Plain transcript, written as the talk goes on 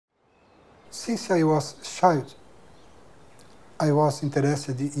Since I was a child, I was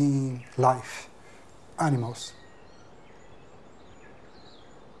interested in life, animals.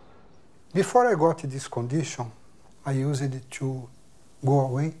 Before I got this condition, I used it to go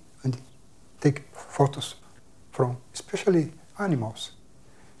away and take photos from, especially animals.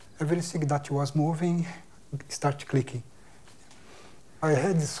 Everything that was moving, start clicking. I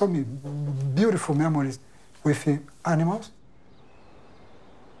had some beautiful memories with animals.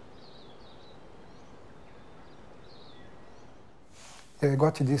 I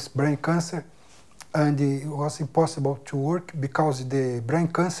got this brain cancer, and it was impossible to work because the brain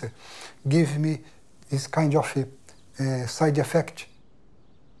cancer gave me this kind of side effect.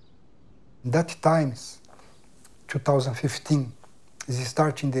 That time, 2015, is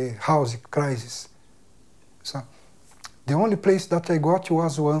starting the housing crisis. So the only place that I got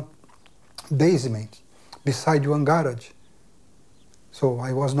was one basement beside one garage. So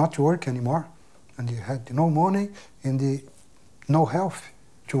I was not working anymore, and I had no money and no health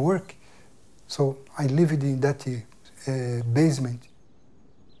to work. So I lived in that basement.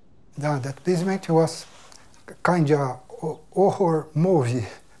 That basement was kind of horror movie.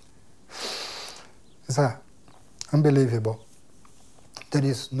 It's unbelievable. There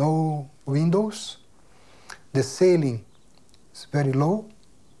is no windows. The ceiling is very low,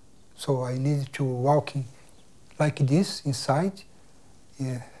 so I needed to walk in like this inside.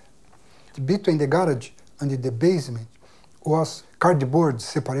 Yeah. Between the garage and the basement was cardboard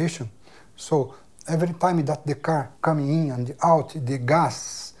separation. So every time that the car coming in and out, the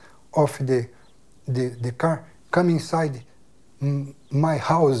gas of the car come inside my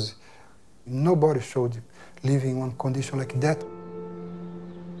house. Nobody should live in one condition like that.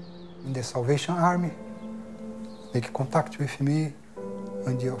 In the Salvation Army, make contact with me,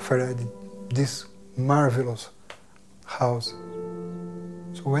 and they offered this marvelous house.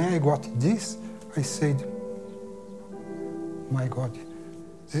 So when I got this, I said, my God,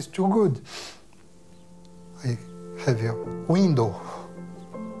 this is too good. I have a window.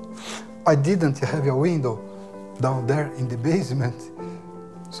 I didn't have a window down there in the basement.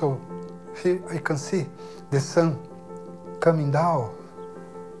 So here I can see the sun coming down.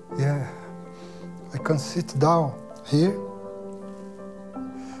 Yeah, I can sit down here.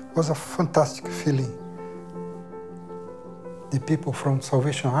 It was a fantastic feeling. The people from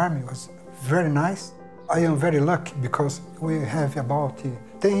Salvation Army was very nice. I am very lucky because we have about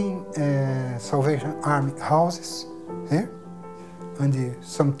 10 Salvation Army houses here, and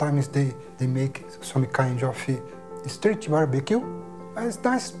sometimes they make some kind of street barbecue. And it's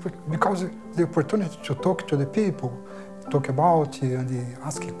nice because the opportunity to talk to the people, talk about and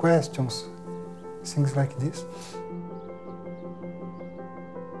ask questions, things like this.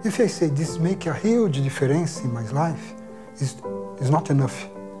 If I say this make a huge difference in my life, it's not enough.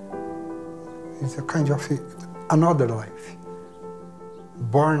 It's a kind of another life,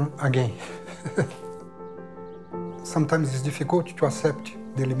 born again. Sometimes it's difficult to accept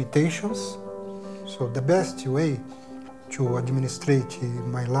the limitations, so the best way to administrate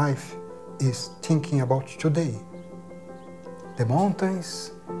my life is thinking about today. The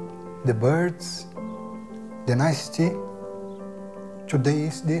mountains, the birds, the nice tea. Today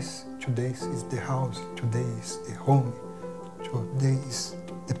is this, today is the house, today is the home, today is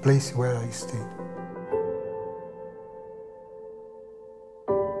the place where I stay.